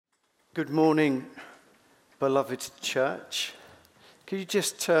Good morning, beloved church. Could you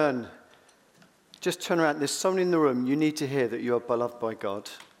just turn around? There's someone in the room. You need to hear that you are beloved by God.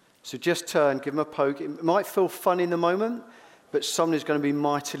 So just turn, give them a poke. It might feel fun in the moment, but someone is going to be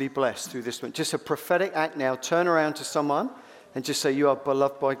mightily blessed through this one. Just a prophetic act now. Turn around to someone and just say, you are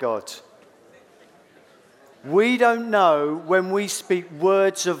beloved by God. We don't know when we speak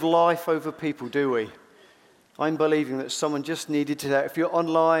words of life over people, do we? I'm believing that someone just needed to know. If you're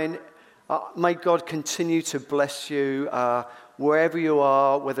online, may God continue to bless you wherever you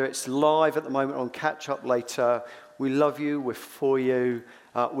are, whether it's live at the moment or on catch up later. We love you. We're for you.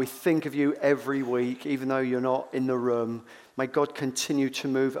 We think of you every week, even though you're not in the room. May God continue to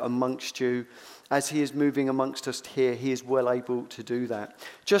move amongst you. As he is moving amongst us here, he is well able to do that.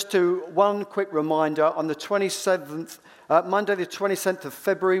 Just one quick reminder, on the 27th, Monday the 27th of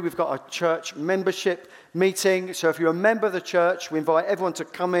February, we've got our church membership meeting. So if you're a member of the church, we invite everyone to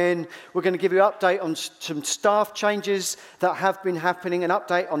come in. We're going to give you an update on some staff changes that have been happening, an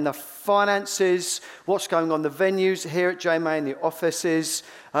update on the finances, what's going on the venues here at JMA and the offices,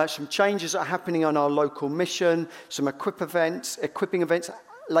 some changes that are happening on our local mission, some equipping events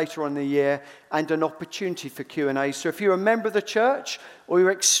later on in the year, and an opportunity for Q&A. So if you're a member of the church or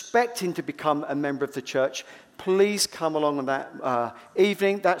you're expecting to become a member of the church, please come along on that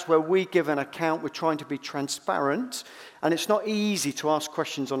evening. That's where we give an account. We're trying to be transparent, and it's not easy to ask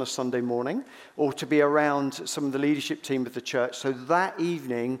questions on a Sunday morning or to be around some of the leadership team of the church. So that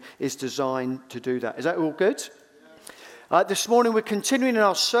evening is designed to do that. Is that all good? This morning we're continuing in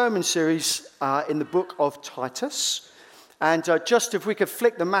our sermon series in the book of Titus. And just if we could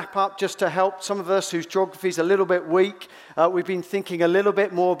flick the map up just to help some of us whose geography is a little bit weak, we've been thinking a little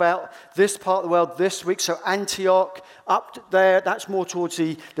bit more about this part of the world this week. So Antioch, up there, that's more towards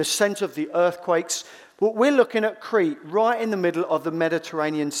the center of the earthquakes. But we're looking at Crete, right in the middle of the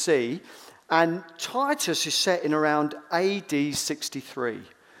Mediterranean Sea. And Titus is set in around AD 63.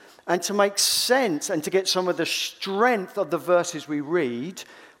 And to make sense and to get some of the strength of the verses we read,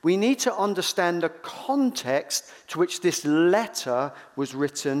 we need to understand the context to which this letter was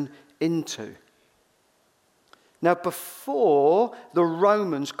written into. Now, before the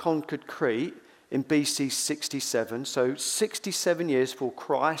Romans conquered Crete in BC 67, so 67 years before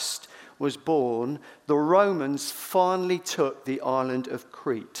Christ was born, the Romans finally took the island of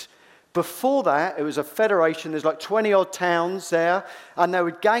Crete. Before that, it was a federation. There's like 20-odd towns there, and they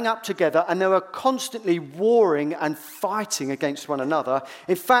would gang up together, and they were constantly warring and fighting against one another.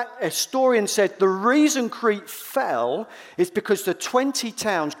 In fact, a historian said the reason Crete fell is because the 20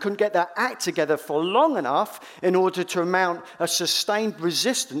 towns couldn't get their act together for long enough in order to mount a sustained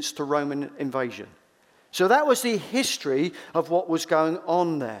resistance to Roman invasion. So that was the history of what was going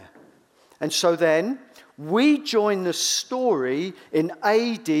on there. And so then, we join the story in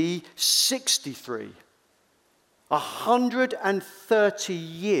AD 63, 130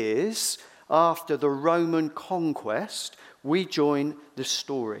 years after the Roman conquest. We join the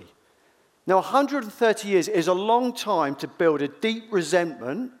story. Now, 130 years is a long time to build a deep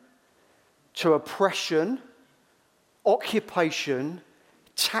resentment to oppression, occupation,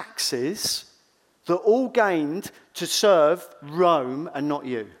 taxes, that all gained to serve Rome and not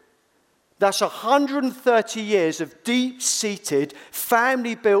you. That's 130 years of deep-seated,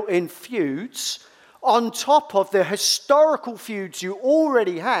 family-built-in feuds on top of the historical feuds you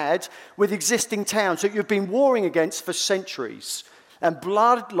already had with existing towns that you've been warring against for centuries. And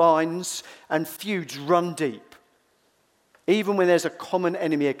bloodlines and feuds run deep, even when there's a common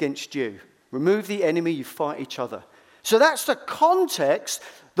enemy against you. Remove the enemy, you fight each other. So that's the context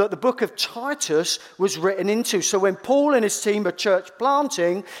that the book of Titus was written into. So when Paul and his team are church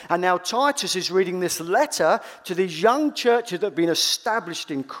planting, and now Titus is reading this letter to these young churches that have been established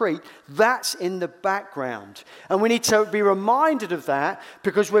in Crete, that's in the background. And we need to be reminded of that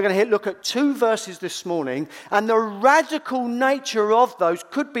because we're going to look at two verses this morning, and the radical nature of those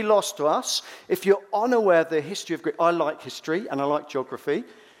could be lost to us if you're unaware of the history of Crete. I like history and I like geography.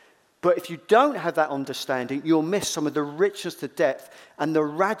 But if you don't have that understanding, you'll miss some of the richness, the depth, and the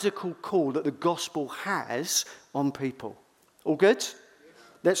radical call that the gospel has on people. All good?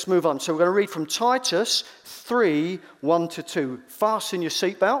 Let's move on. So we're going to read from Titus 3, 1-2. Fasten your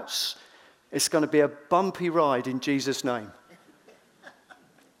seatbelts. It's going to be a bumpy ride in Jesus' name.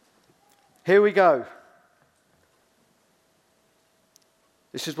 Here we go.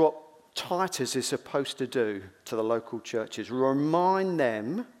 This is what Titus is supposed to do to the local churches. Remind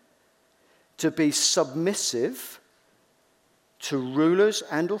them to be submissive to rulers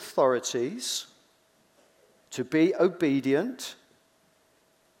and authorities, to be obedient,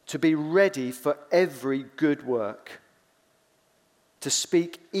 to be ready for every good work. to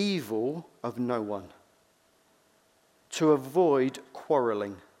speak evil of no one, to avoid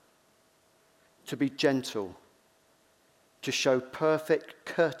quarreling, to be gentle, to show perfect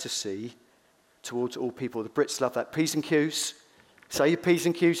courtesy towards all people. The Brits love that. P's and Q's. Say your P's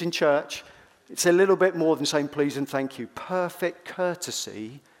and Q's in church. It's a little bit more than saying please and thank you. Perfect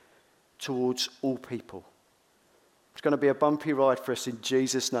courtesy towards all people. It's going to be a bumpy ride for us in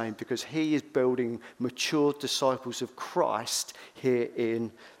Jesus' name, because he is building mature disciples of Christ here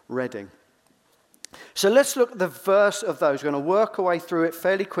in Reading. So let's look at the verse of those. We're going to work our way through it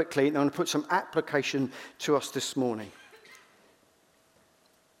fairly quickly, and I'm going to put some application to us this morning.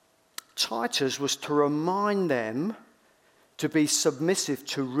 Titus was to remind them to be submissive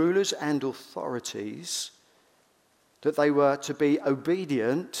to rulers and authorities, that they were to be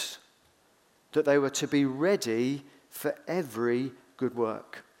obedient, that they were to be ready for every good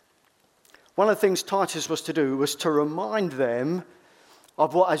work. One of the things Titus was to do was to remind them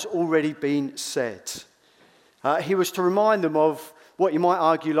of what has already been said. He was to remind them of what you might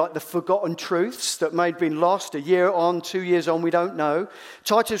argue like the forgotten truths that may have been lost a year on, 2 years on, we don't know.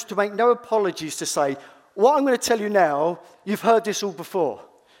 Titus to make no apologies, to say, what I'm going to tell you now, you've heard this all before.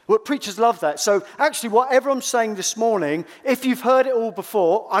 Well, preachers love that. So actually, whatever I'm saying this morning, if you've heard it all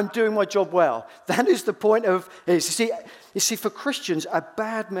before, I'm doing my job well. That is the point of this. You see, for Christians, a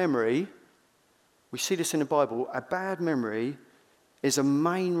bad memory, we see this in the Bible, a bad memory is a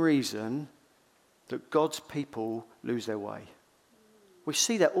main reason that God's people lose their way. We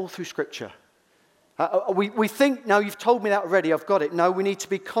see that all through Scripture. We think, no, you've told me that already, I've got it. No, we need to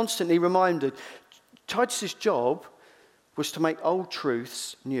be constantly reminded. Titus' job was to make old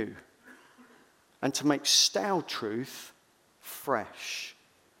truths new and to make stale truth fresh.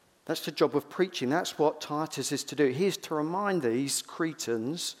 That's the job of preaching. That's what Titus is to do. He is to remind these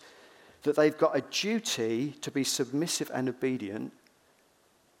Cretans that they've got a duty to be submissive and obedient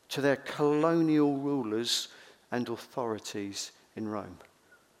to their colonial rulers and authorities in Rome.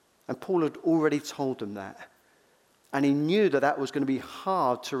 And Paul had already told them that. And he knew that that was going to be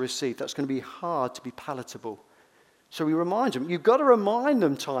hard to receive. That's going to be hard to be palatable. So he reminds them, you've got to remind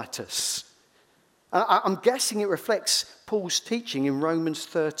them, Titus. I'm guessing it reflects Paul's teaching in Romans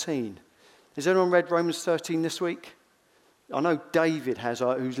 13. Has anyone read Romans 13 this week? I know David has,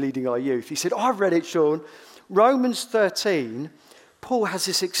 who's leading our youth. He said, I've read it, Sean. Romans 13, Paul has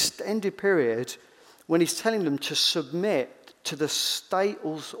this extended period when he's telling them to submit to the state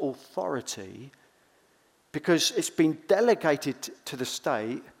authority because it's been delegated to the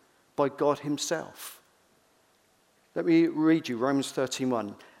state by God himself. Let me read you Romans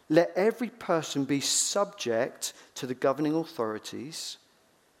 13:1. Let every person be subject to the governing authorities,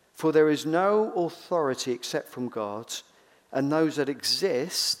 for there is no authority except from God, and those that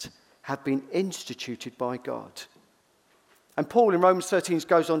exist have been instituted by God. And Paul in Romans 13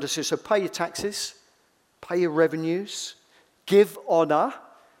 goes on to say, so pay your taxes, pay your revenues, give honour,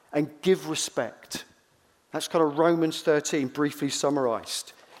 and give respect. That's kind of Romans 13 briefly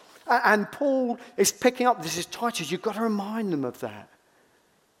summarised. And Paul is picking up, this is Titus, you've got to remind them of that.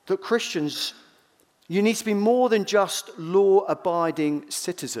 That Christians, you need to be more than just law-abiding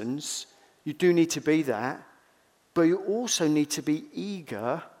citizens. You do need to be that. But you also need to be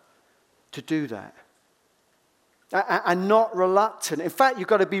eager to do that. And not reluctant. In fact, you've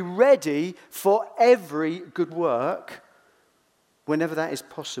got to be ready for every good work whenever that is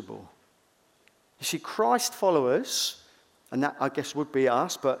possible. You see, Christ followers, and that I guess would be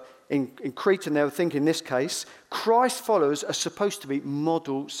us, but in Cretan they were thinking in this case, Christ followers are supposed to be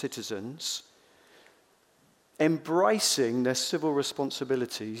model citizens, embracing their civil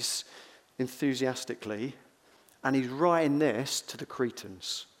responsibilities enthusiastically. And he's writing this to the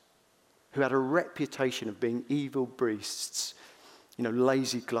Cretans, who had a reputation of being evil beasts,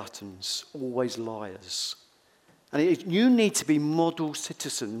 lazy gluttons, always liars. And you need to be model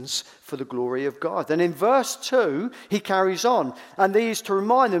citizens for the glory of God. Then in verse 2, he carries on, and he is to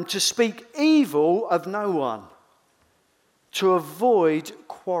remind them to speak evil of no one, to avoid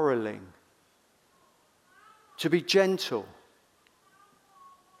quarreling, to be gentle,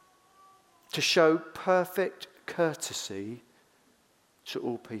 to show perfect courtesy to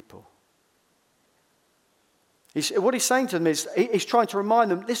all people. What he's saying to them is, he's trying to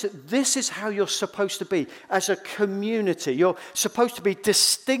remind them, this is how you're supposed to be as a community. You're supposed to be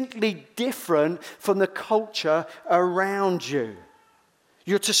distinctly different from the culture around you.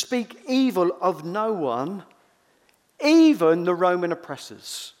 You're to speak evil of no one, even the Roman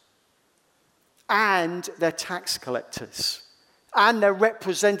oppressors and their tax collectors and their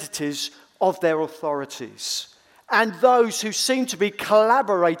representatives of their authorities and those who seem to be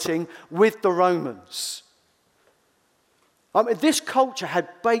collaborating with the Romans. I mean, this culture had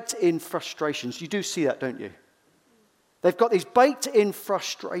baked-in frustrations. You do see that, don't you? They've got these baked-in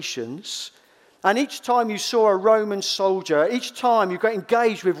frustrations, and each time you saw a Roman soldier, each time you got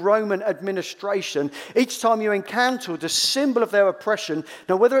engaged with Roman administration, each time you encountered a symbol of their oppression,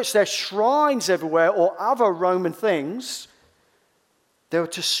 now whether it's their shrines everywhere or other Roman things, they were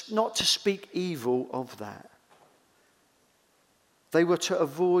not to speak evil of that. They were to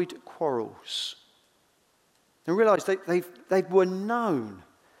avoid quarrels. And realize they were known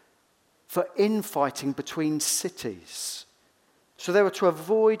for infighting between cities. So they were to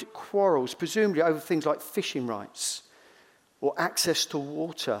avoid quarrels, presumably over things like fishing rights or access to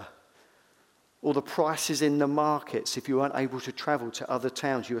water or the prices in the markets if you weren't able to travel to other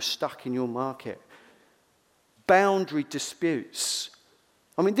towns, you were stuck in your market. Boundary disputes.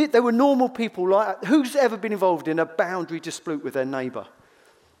 I mean, there were normal people like, who's ever been involved in a boundary dispute with their neighbour?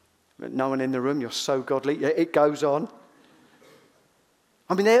 No one in the room, you're so godly. Yeah, it goes on.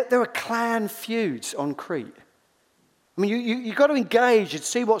 I mean, there were clan feuds on Crete. I mean, you've got to engage and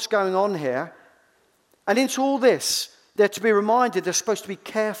see what's going on here. And into all this, they're to be reminded they're supposed to be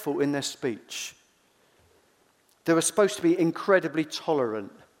careful in their speech. They were supposed to be incredibly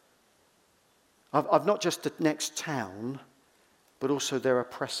tolerant of not just the next town, but also their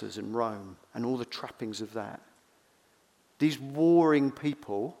oppressors in Rome and all the trappings of that. These warring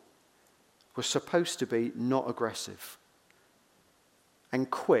people were supposed to be not aggressive and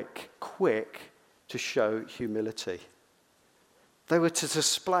quick to show humility. They were to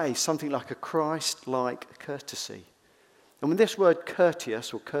display something like a Christ-like courtesy. And when this word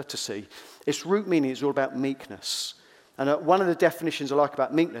courteous or courtesy, its root meaning is all about meekness. And one of the definitions I like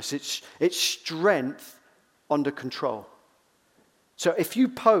about meekness, it's strength under control. So if you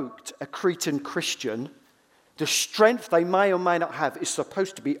poked a Cretan Christian, the strength they may or may not have is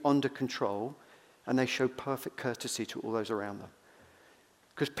supposed to be under control, and they show perfect courtesy to all those around them.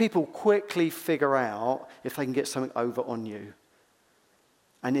 Because people quickly figure out if they can get something over on you.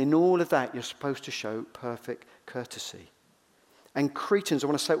 And in all of that, you're supposed to show perfect courtesy. And Cretans, I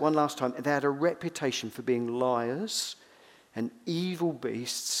want to say it one last time, they had a reputation for being liars and evil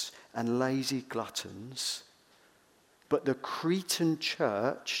beasts and lazy gluttons. But the Cretan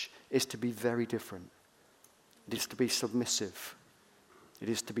church is to be very different. It is to be submissive. It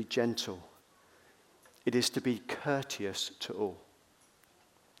is to be gentle. It is to be courteous to all.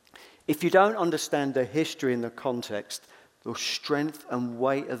 If you don't understand the history and the context, the strength and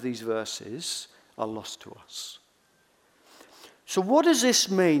weight of these verses are lost to us. So what does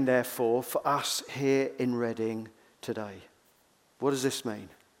this mean, therefore, for us here in Reading today? What does this mean?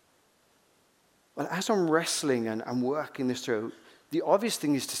 Well, as I'm wrestling and working this through, the obvious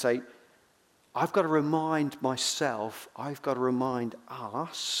thing is to say, I've got to remind myself, I've got to remind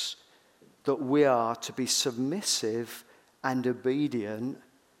us that we are to be submissive and obedient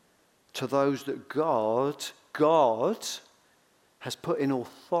to those that God has put in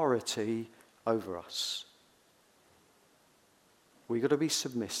authority over us. We've got to be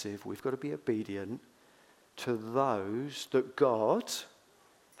submissive, we've got to be obedient to those that God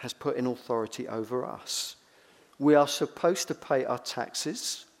has put in authority over us. We are supposed to pay our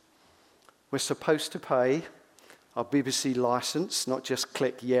taxes. We're supposed to pay our BBC license, not just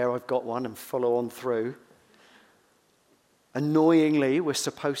click, yeah, I've got one, and follow on through. Annoyingly, we're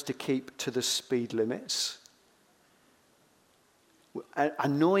supposed to keep to the speed limits.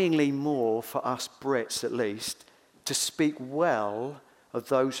 Annoyingly more for us Brits, at least, to speak well of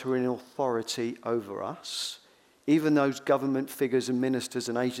those who are in authority over us, even those government figures and ministers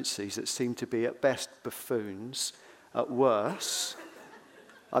and agencies that seem to be at best buffoons, at worst.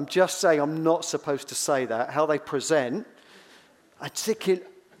 I'm just saying I'm not supposed to say that. How they present, I'm thinking,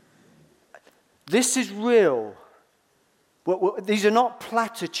 this is real. These are not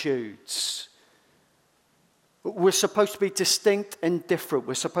platitudes. We're supposed to be distinct and different.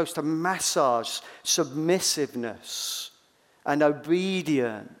 We're supposed to massage submissiveness and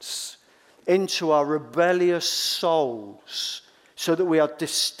obedience into our rebellious souls so that we are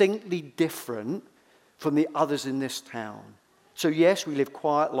distinctly different from the others in this town. So yes, we live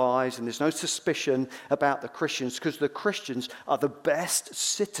quiet lives and there's no suspicion about the Christians because the Christians are the best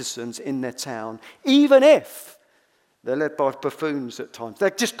citizens in their town, even if they're led by buffoons at times. They're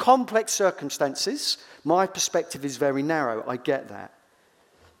just complex circumstances. My perspective is very narrow. I get that.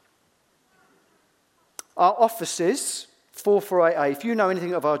 Our offices, 448A, if you know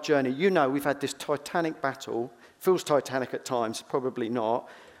anything of our journey, you know we've had this titanic battle, feels titanic at times, probably not,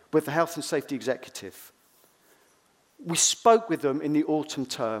 with the Health and Safety Executive. We spoke with them in the autumn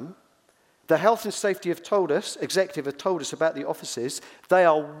term. The Health and Safety Executive have told us about the offices. They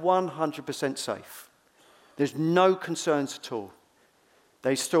are 100% safe. There's no concerns at all.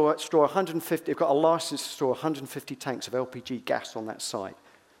 They store 150, they've got a license to store 150 tanks of LPG gas on that site,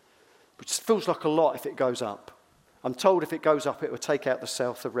 which feels like a lot if it goes up. I'm told if it goes up, it will take out the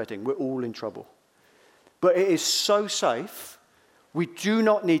south of Reading. We're all in trouble. But it is so safe, we do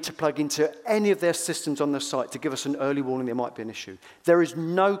not need to plug into any of their systems on the site to give us an early warning there might be an issue. There is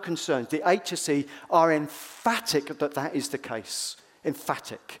no concern. The HSE are emphatic that that is the case.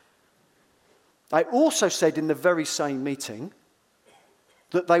 Emphatic. They also said in the very same meeting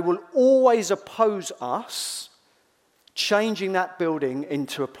that they will always oppose us changing that building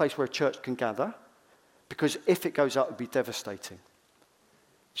into a place where a church can gather, because if it goes up, it would be devastating.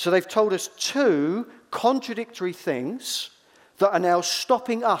 So they've told us two contradictory things that are now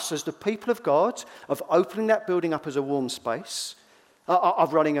stopping us as the people of God of opening that building up as a warm space,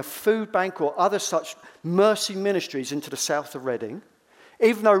 of running a food bank or other such mercy ministries into the south of Reading,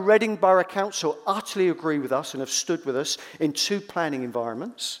 even though Reading Borough Council utterly agree with us and have stood with us in two planning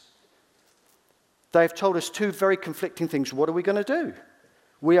environments. They have told us two very conflicting things. What are we going to do?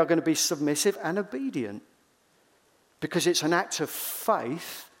 We are going to be submissive and obedient because it's an act of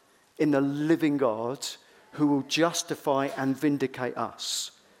faith in the living God who will justify and vindicate us.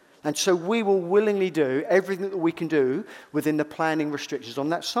 And so we will willingly do everything that we can do within the planning restrictions on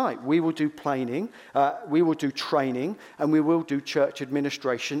that site. We will do planning, we will do training, and we will do church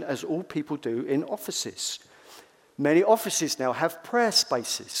administration as all people do in offices. Many offices now have prayer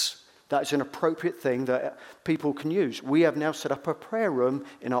spaces. That is an appropriate thing that people can use. We have now set up a prayer room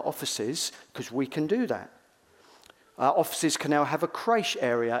in our offices because we can do that. Our offices can now have a creche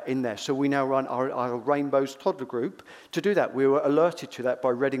area in there. So we now run our Rainbows toddler group to do that. We were alerted to that by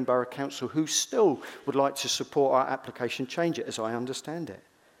Reading Borough Council, who still would like to support our application, change it as I understand it.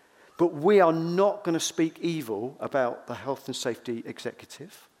 But we are not going to speak evil about the health and safety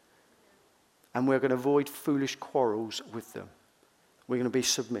executive. And we're going to avoid foolish quarrels with them. We're going to be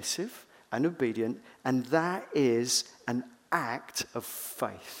submissive and obedient, and that is an act of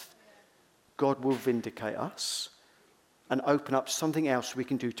faith. God will vindicate us and open up something else we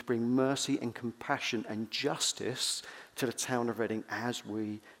can do to bring mercy and compassion and justice to the town of Reading as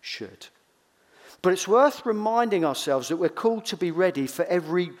we should. But it's worth reminding ourselves that we're called to be ready for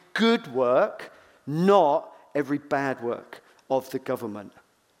every good work, not every bad work of the government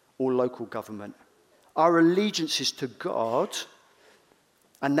or local government. Our allegiance is to God,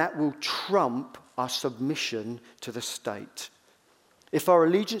 and that will trump our submission to the state. If our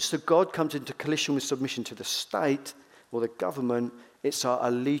allegiance to God comes into collision with submission to the state or the government, it's our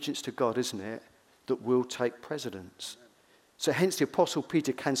allegiance to God, isn't it, that will take precedence. So hence the Apostle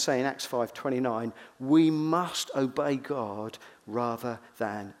Peter can say in Acts 5:29, we must obey God rather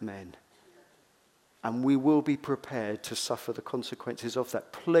than men. And we will be prepared to suffer the consequences of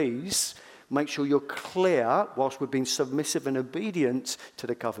that. Please make sure you're clear, whilst we're being submissive and obedient to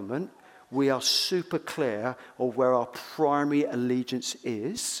the government, we are super clear of where our primary allegiance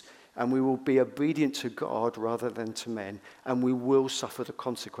is, and we will be obedient to God rather than to men, and we will suffer the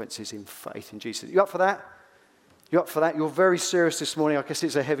consequences in faith in Jesus. You up for that? You up for that? You're very serious this morning. I guess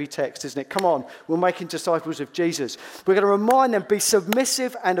it's a heavy text, isn't it? Come on, we're making disciples of Jesus. We're going to remind them, be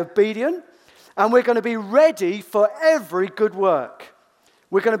submissive and obedient, and we're going to be ready for every good work.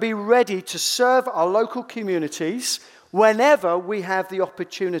 We're going to be ready to serve our local communities whenever we have the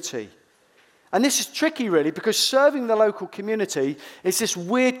opportunity. And this is tricky, really, because serving the local community is this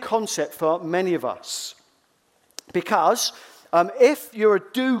weird concept for many of us. Because if you're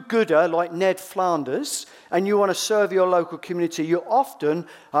a do-gooder like Ned Flanders and you want to serve your local community, you're often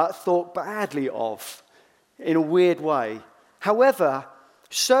thought badly of in a weird way. However,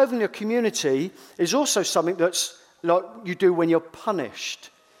 serving your community is also something that's like you do when you're punished.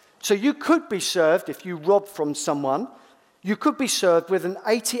 So you could be served if you rob from someone. You could be served with an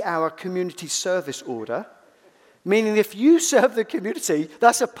 80-hour community service order, meaning if you serve the community,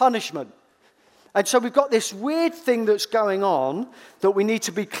 that's a punishment. And so we've got this weird thing that's going on that we need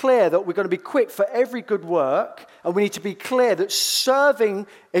to be clear that we're going to be quick for every good work, and we need to be clear that serving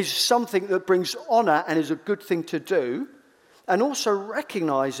is something that brings honor and is a good thing to do. And also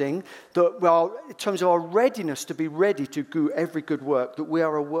recognizing that, well, in terms of our readiness to be ready to do every good work, that we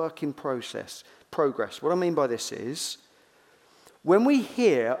are a work in progress. What I mean by this is, when we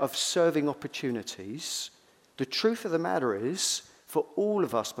hear of serving opportunities, the truth of the matter is, for all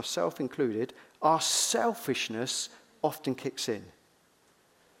of us, myself included, our selfishness often kicks in.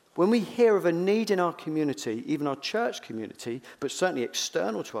 When we hear of a need in our community, even our church community, but certainly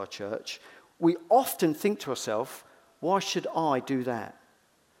external to our church, we often think to ourselves, why should I do that?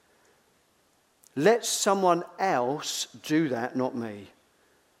 Let someone else do that, not me.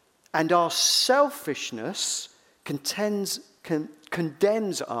 And our selfishness condemns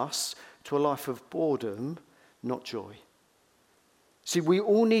us to a life of boredom, not joy. See, we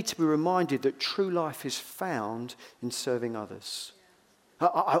all need to be reminded that true life is found in serving others.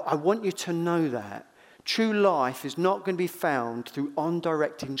 I want you to know that. True life is not going to be found through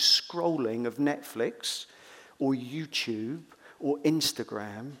on-directing scrolling of Netflix or YouTube or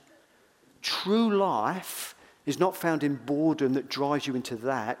Instagram. True life is not found in boredom that drives you into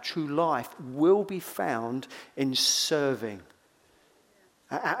that. True life will be found in serving.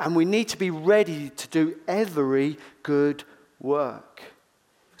 And we need to be ready to do every good work.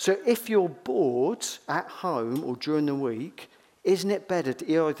 So if you're bored at home or during the week, isn't it better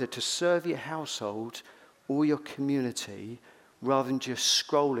either to serve your household or your community rather than just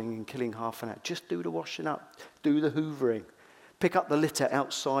scrolling and killing half an hour? Just do the washing up, do the hoovering, pick up the litter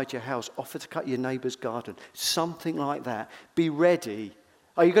outside your house, offer to cut your neighbour's garden, something like that. Be ready.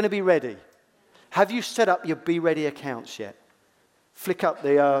 Are you going to be ready? Have you set up your Be Ready accounts yet? Flick up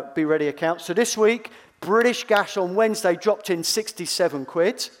the Be Ready account. So this week, British Gas on Wednesday dropped in 67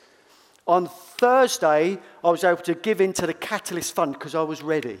 quid. On Thursday, I was able to give into the Catalyst Fund because I was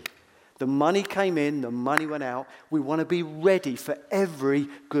ready. The money came in, the money went out. We want to be ready for every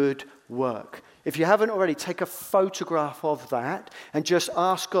good work. If you haven't already, take a photograph of that and just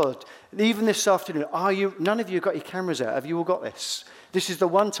ask God. Even this afternoon, none of you got your cameras out. Have you all got this? This is the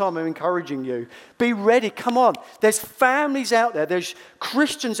one time I'm encouraging you. Be ready. Come on. There's families out there. There's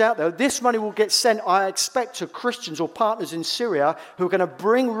Christians out there. This money will get sent, I expect, to Christians or partners in Syria who are going to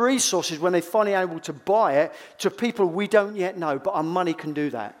bring resources when they're finally able to buy it to people we don't yet know. But our money can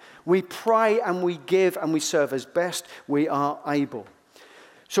do that. We pray and we give and we serve as best we are able.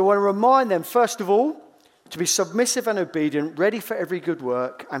 So I want to remind them, first of all, to be submissive and obedient, ready for every good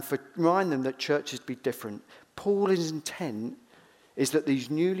work, and remind them that churches be different. Paul's intent is that these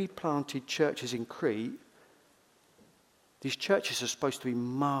newly planted churches in Crete, these churches are supposed to be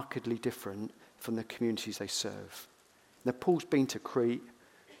markedly different from the communities they serve. Now, Paul's been to Crete.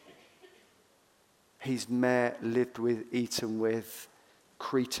 He's met, lived with, eaten with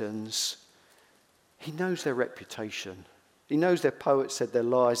Cretans. He knows their reputation. He knows their poets said they're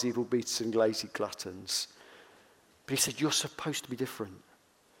liars, evil beasts, and lazy gluttons. But he said, you're supposed to be different.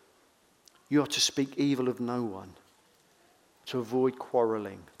 You are to speak evil of no one, to avoid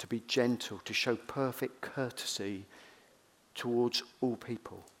quarrelling, to be gentle, to show perfect courtesy towards all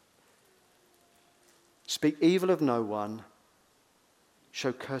people. Speak evil of no one,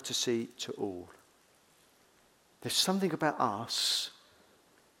 show courtesy to all. There's something about us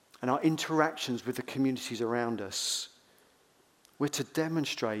and our interactions with the communities around us. We're to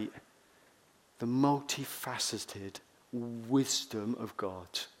demonstrate the multifaceted wisdom of God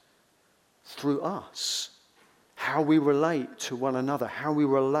through us. How we relate to one another, how we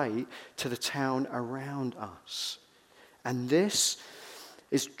relate to the town around us. And this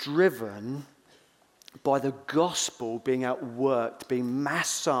is driven by the gospel being outworked, being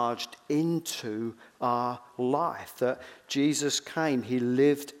massaged into our life. That Jesus came, he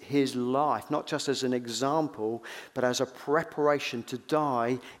lived his life, not just as an example, but as a preparation to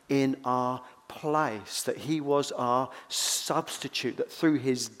die in our place, that he was our substitute, that through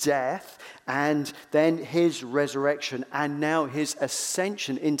his death and then his resurrection and now his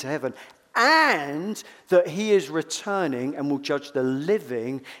ascension into heaven, and that he is returning and will judge the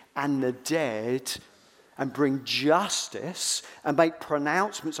living and the dead and bring justice and make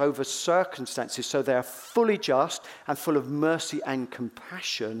pronouncements over circumstances so they are fully just and full of mercy and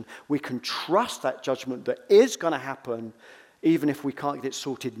compassion. We can trust that judgment that is going to happen even if we can't get it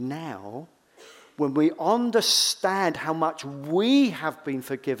sorted now. When we understand how much we have been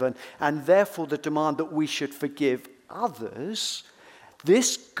forgiven and therefore the demand that we should forgive others,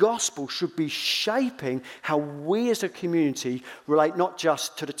 this gospel should be shaping how we as a community relate not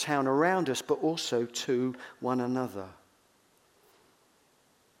just to the town around us, but also to one another.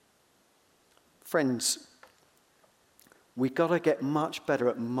 Friends, we've got to get much better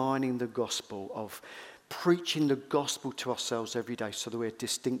at mining the gospel, of preaching the gospel to ourselves every day so that we're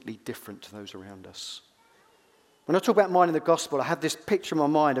distinctly different to those around us. When I talk about mining the gospel, I have this picture in my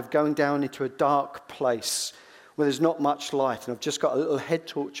mind of going down into a dark place where there's not much light, and I've just got a little head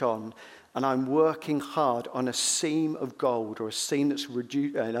torch on, and I'm working hard on a seam of gold or a seam that's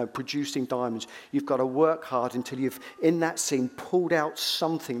producing diamonds. You've got to work hard until you've, in that seam, pulled out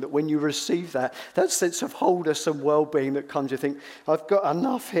something that when you receive that sense of wholeness and well-being that comes, you think, I've got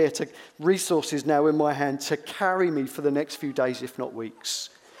enough here, resources now in my hand to carry me for the next few days, if not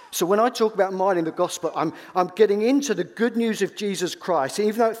weeks. So when I talk about minding the gospel, I'm getting into the good news of Jesus Christ.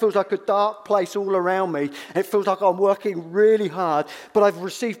 Even though it feels like a dark place all around me, it feels like I'm working really hard, but I've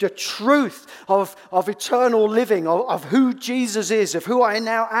received a truth of eternal living, of who Jesus is, of who I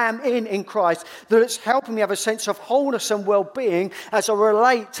now am in Christ, that it's helping me have a sense of wholeness and well-being as I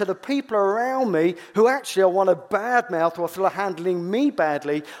relate to the people around me who actually I want to badmouth or feel are handling me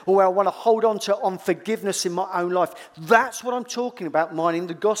badly, or I want to hold on to unforgiveness in my own life. That's what I'm talking about, minding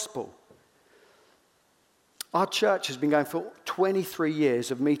the gospel. Our church has been going for 23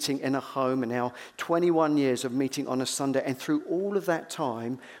 years of meeting in a home, and now 21 years of meeting on a Sunday. And through all of that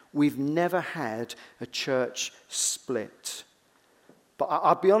time, we've never had a church split. But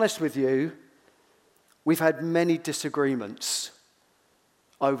I'll be honest with you, we've had many disagreements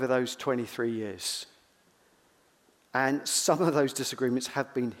over those 23 years. And some of those disagreements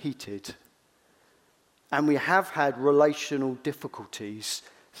have been heated. And we have had relational difficulties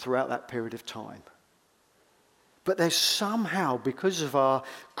throughout that period of time. But there's somehow, because of our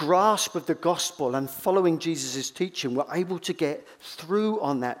grasp of the gospel and following Jesus' teaching, we're able to get through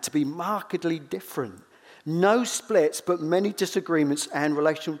on that to be markedly different. No splits, but many disagreements and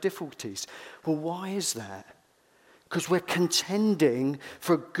relational difficulties. Well, why is that? Because we're contending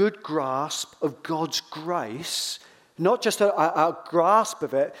for a good grasp of God's grace, not just a grasp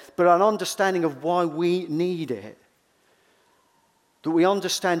of it, but an understanding of why we need it. That we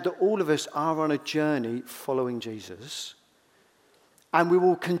understand that all of us are on a journey following Jesus, and we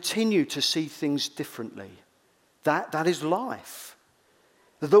will continue to see things differently. That is life.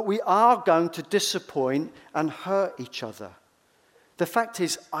 That we are going to disappoint and hurt each other. The fact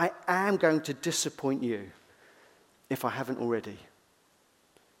is, I am going to disappoint you if I haven't already.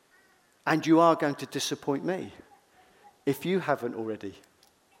 And you are going to disappoint me if you haven't already.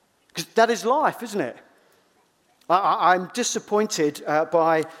 Because that is life, isn't it? I'm disappointed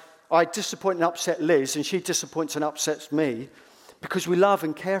I disappoint and upset Liz, and she disappoints and upsets me because we love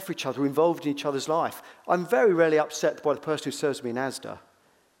and care for each other, we're involved in each other's life. I'm very rarely upset by the person who serves me in Asda.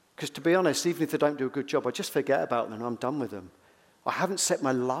 Because to be honest, even if they don't do a good job, I just forget about them and I'm done with them. I haven't set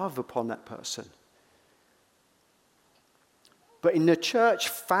my love upon that person. But in the church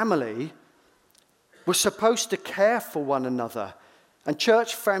family, we're supposed to care for one another. And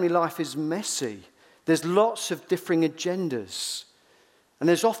church family life is messy. There's lots of differing agendas. And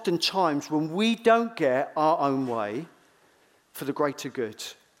there's often times when we don't get our own way for the greater good.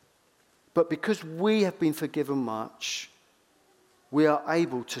 But because we have been forgiven much, we are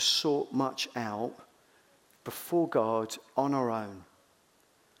able to sort much out before God on our own.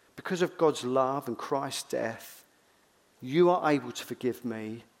 Because of God's love and Christ's death, you are able to forgive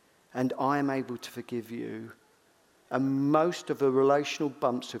me, and I am able to forgive you. And most of the relational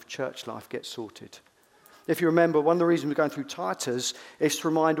bumps of church life get sorted. If you remember, one of the reasons we're going through Titus is to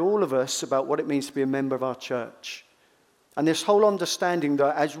remind all of us about what it means to be a member of our church. And this whole understanding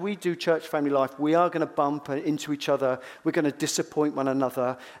that as we do church family life, we are going to bump into each other. We're going to disappoint one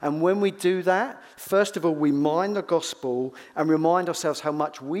another. And when we do that, first of all, we mind the gospel and remind ourselves how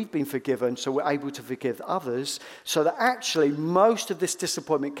much we've been forgiven so we're able to forgive others. So that actually most of this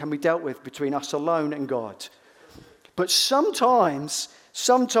disappointment can be dealt with between us alone and God. But sometimes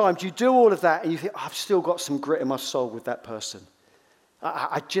you do all of that and you think, I've still got some grit in my soul with that person.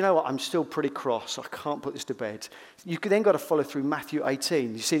 Do you know what? I'm still pretty cross. I can't put this to bed. You then got to follow through Matthew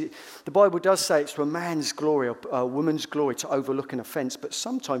 18. You see, the Bible does say it's to a man's glory or a woman's glory to overlook an offense. But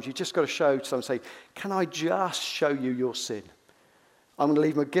sometimes you just got to show to someone, say, can I just show you your sin? I'm going to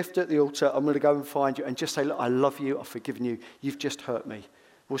leave my gift at the altar. I'm going to go and find you and just say, look, I love you. I've forgiven you. You've just hurt me.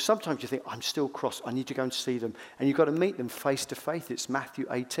 Well, sometimes you think, I'm still cross. I need to go and see them. And you've got to meet them face to face. It's Matthew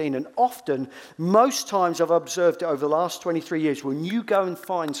 18. And often, most times I've observed it over the last 23 years, when you go and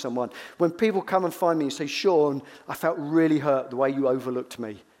find someone, when people come and find me and say, Sean, I felt really hurt the way you overlooked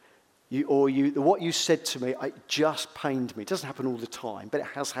me. What you said to me, it just pained me. It doesn't happen all the time, but it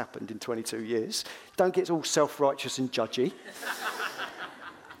has happened in 22 years. Don't get all self-righteous and judgy.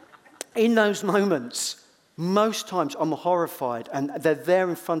 In those moments, most times I'm horrified, and they're there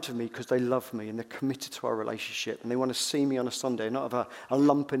in front of me because they love me and they're committed to our relationship and they want to see me on a Sunday, not have a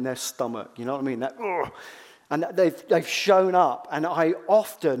lump in their stomach. You know what I mean? And they've shown up, and I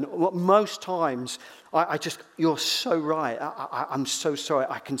often, most times, you're so right. I'm so sorry.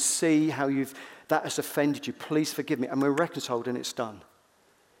 I can see how that has offended you. Please forgive me. And we're reconciled and it's done.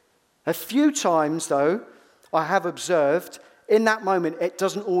 A few times, though, I have observed in that moment it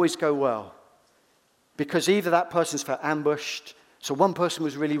doesn't always go well. Because either that person's felt ambushed, so one person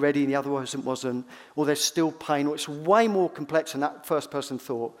was really ready and the other person wasn't, or there's still pain, or it's way more complex than that first person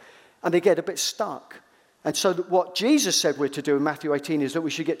thought, and they get a bit stuck. And so what Jesus said we're to do in Matthew 18 is that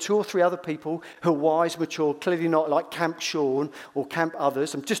we should get 2 or 3 other people who are wise, mature, clearly not like Camp Sean or Camp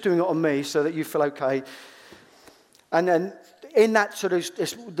Others. I'm just doing it on me so that you feel okay. And then in that sort of,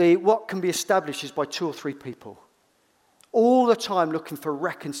 what can be established is by 2 or 3 people. All the time looking for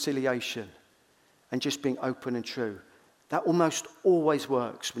reconciliation and just being open and true. That almost always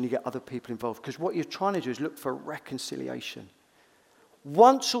works when you get other people involved, because what you're trying to do is look for reconciliation.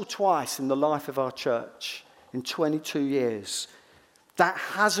 Once or twice in the life of our church, in 22 years, that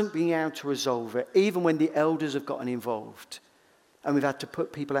hasn't been able to resolve it, even when the elders have gotten involved. And we've had to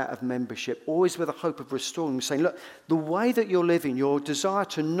put people out of membership, always with the hope of restoring, saying, look, the way that you're living, your desire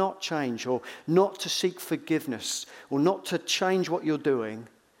to not change or not to seek forgiveness or not to change what you're doing,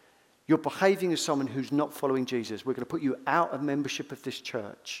 you're behaving as someone who's not following Jesus. We're going to put you out of membership of this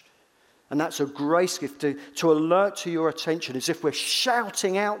church. And that's a grace gift to alert to your attention, as if we're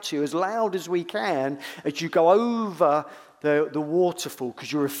shouting out to you as loud as we can as you go over the waterfall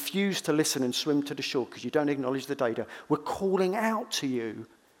because you refuse to listen and swim to the shore because you don't acknowledge the data. We're calling out to you.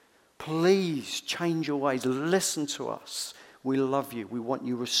 Please change your ways. Listen to us. We love you. We want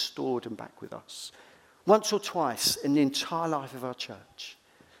you restored and back with us. Once or twice in the entire life of our church.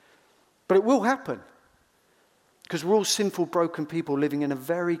 But it will happen. Because we're all sinful, broken people living in a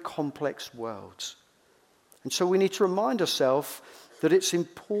very complex world. And so we need to remind ourselves that it's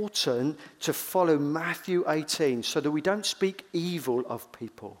important to follow Matthew 18 so that we don't speak evil of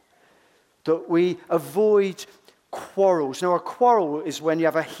people. That we avoid quarrels. Now, a quarrel is when you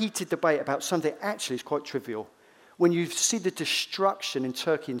have a heated debate about something actually is quite trivial. When you see the destruction in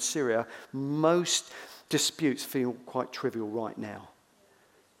Turkey and Syria, most disputes feel quite trivial right now.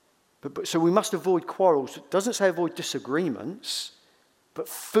 So we must avoid quarrels. It doesn't say avoid disagreements, but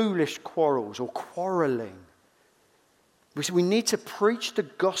foolish quarrels or quarreling. We need to preach the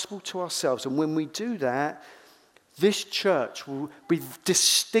gospel to ourselves. And when we do that, this church will be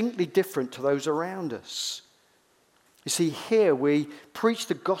distinctly different to those around us. You see, here we preach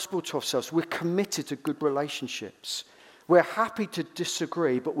the gospel to ourselves. We're committed to good relationships. We're happy to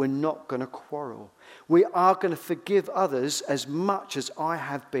disagree, but we're not going to quarrel. We are going to forgive others as much as I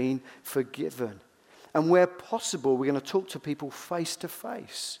have been forgiven. And where possible, we're going to talk to people face to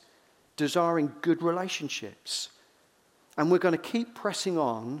face, desiring good relationships. And we're going to keep pressing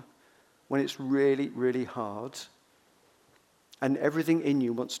on when it's really, really hard and everything in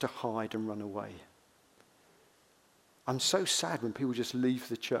you wants to hide and run away. I'm so sad when people just leave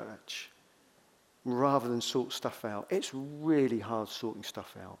the church rather than sort stuff out. It's really hard sorting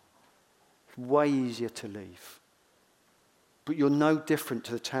stuff out. It's way easier to leave. But you're no different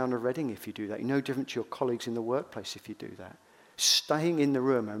to the town of Reading if you do that. You're no different to your colleagues in the workplace if you do that. Staying in the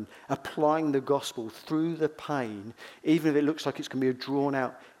room and applying the gospel through the pain, even if it looks like it's going to be drawn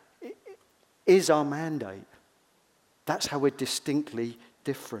out, is our mandate. That's how we're distinctly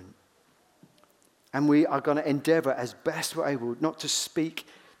different. And we are going to endeavour as best we're able not to speak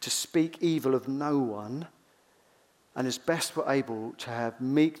evil of no one, and as best we're able to have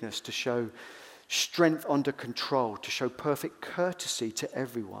meekness, to show strength under control, to show perfect courtesy to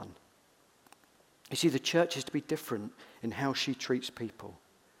everyone. You see, the church is to be different in how she treats people.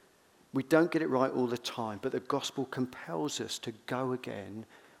 We don't get it right all the time, but the gospel compels us to go again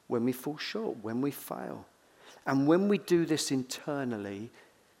when we fall short, when we fail. And when we do this internally,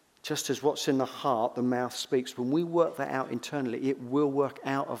 just as what's in the heart, the mouth speaks. When we work that out internally, it will work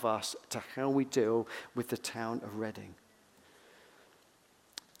out of us to how we deal with the town of Reading.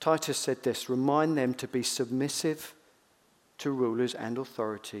 Titus said this, remind them to be submissive to rulers and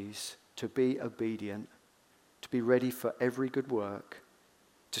authorities, to be obedient, to be ready for every good work,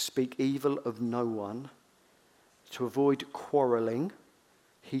 to speak evil of no one, to avoid quarreling,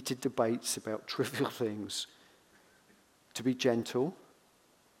 heated debates about trivial things, to be gentle,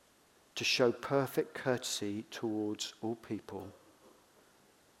 to show perfect courtesy towards all people.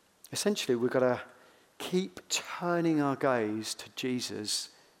 Essentially, we've got to keep turning our gaze to Jesus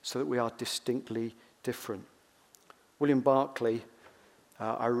so that we are distinctly different. William Barclay,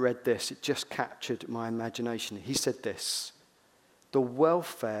 I read this, it just captured my imagination. He said this, the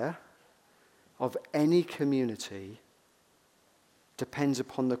welfare of any community depends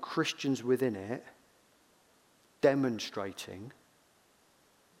upon the Christians within it demonstrating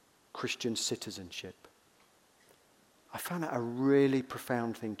Christian citizenship. I found that a really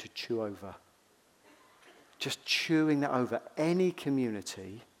profound thing to chew over. Just chewing that over. Any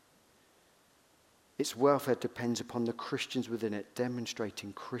community, its welfare depends upon the Christians within it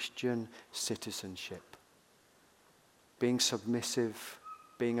demonstrating Christian citizenship. Being submissive,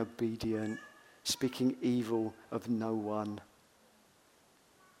 being obedient, speaking evil of no one,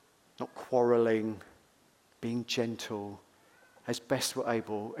 not quarreling, being gentle, as best we're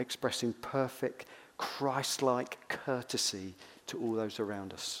able, expressing perfect Christ-like courtesy to all those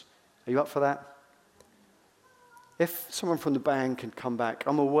around us. Are you up for that? If someone from the band can come back,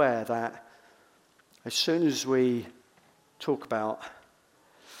 I'm aware that as soon as we talk about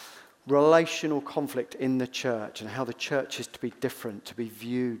relational conflict in the church and how the church is to be different, to be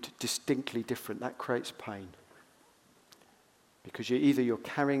viewed distinctly different, that creates pain. Because you're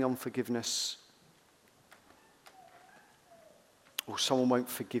carrying unforgiveness, or someone won't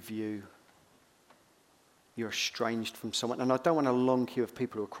forgive you. You're estranged from someone. And I don't want a long queue of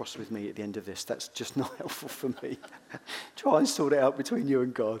people who are cross with me at the end of this. That's just not helpful for me. Try and sort it out between you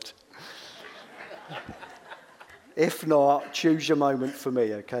and God. If not, choose your moment for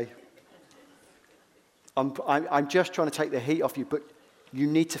me, okay? I'm just trying to take the heat off you, but you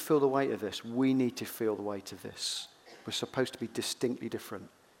need to feel the weight of this. We need to feel the weight of this. We're supposed to be distinctly different.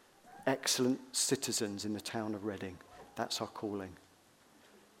 Excellent citizens in the town of Reading. That's our calling.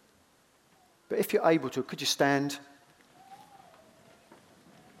 But if you're able to, could you stand?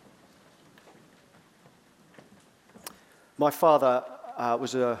 My father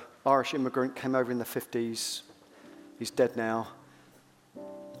was an Irish immigrant, came over in the 50s. He's dead now.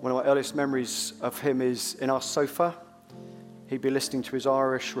 One of my earliest memories of him is in our sofa. He'd be listening to his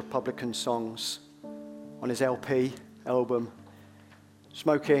Irish Republican songs on his LP album,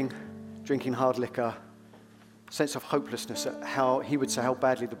 smoking, drinking hard liquor, sense of hopelessness at how he would say how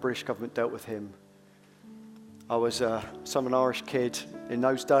badly the British government dealt with him. I was some an Irish kid. In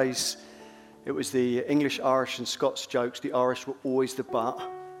those days, it was the English, Irish and Scots jokes. The Irish were always the butt,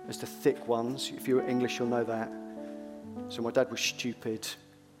 as the thick ones. If you're English, you'll know that. So my dad was stupid.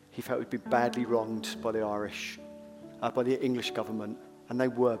 He felt he'd been badly wronged by the Irish, by the English government, and they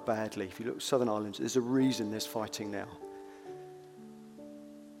were badly. If you look at Southern Ireland, there's a reason there's fighting now.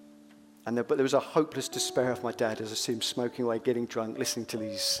 But there was a hopeless despair of my dad as I see him smoking away, getting drunk, listening to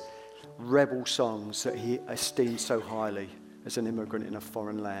these rebel songs that he esteemed so highly as an immigrant in a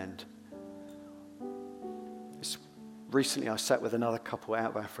foreign land. Recently I sat with another couple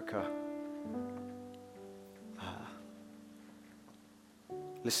out of Africa,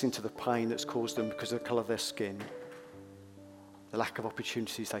 listening to the pain that's caused them because of the colour of their skin, the lack of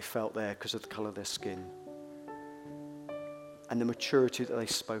opportunities they felt there because of the colour of their skin, and the maturity that they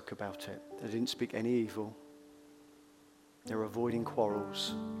spoke about it. They didn't speak any evil. They were avoiding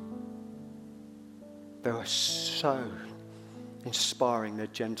quarrels. They were so inspiring, their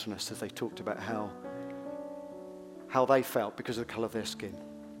gentleness, as they talked about how they felt because of the colour of their skin.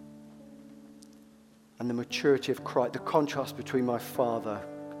 And the maturity of Christ, the contrast between my father,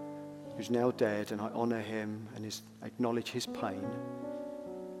 who's now dead, and I honour him and acknowledge his pain,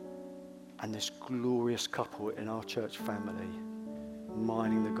 and this glorious couple in our church family,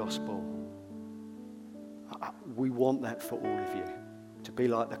 mining the gospel. We want that for all of you, to be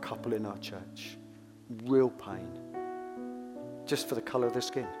like the couple in our church. Real pain, just for the colour of their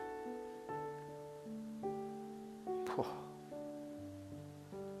skin.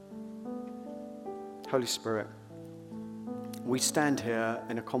 Holy Spirit, we stand here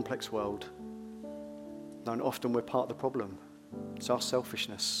in a complex world, and often we're part of the problem. It's our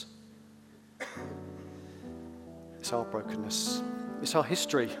selfishness. It's our brokenness. It's our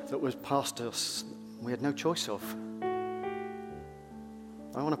history that was past us we had no choice of.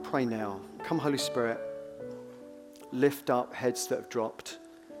 I want to pray now. Come, Holy Spirit, lift up heads that have dropped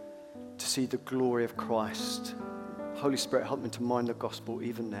to see the glory of Christ. Holy Spirit, help me to mind the gospel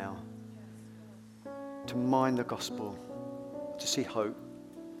even now. To mind the gospel, to see hope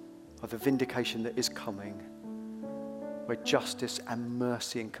of the vindication that is coming, where justice and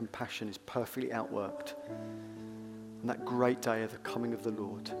mercy and compassion is perfectly outworked, and that great day of the coming of the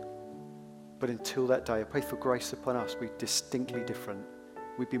Lord. But until that day, I pray for grace upon us. We're distinctly different.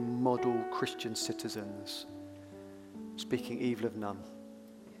 We'd be model Christian citizens, speaking evil of none,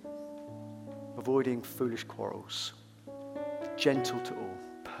 avoiding foolish quarrels, gentle to all,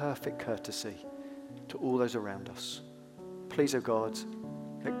 perfect courtesy to all those around us. Please, O God,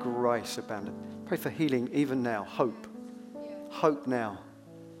 let grace abound. Pray for healing even now, hope. Hope now,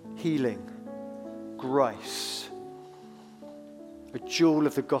 healing, grace. A jewel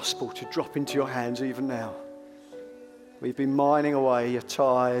of the gospel to drop into your hands even now. We've been mining away, you're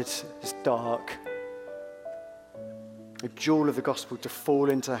tired, it's dark. A jewel of the gospel to fall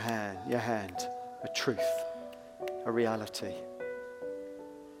into your hand, a truth, a reality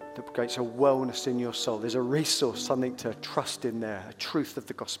that creates a wellness in your soul. There's a resource, something to trust in there, a truth of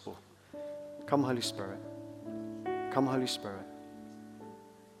the gospel. Come, Holy Spirit. Come, Holy Spirit.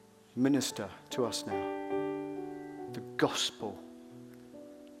 Minister to us now. The gospel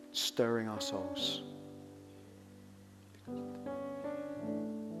stirring our souls.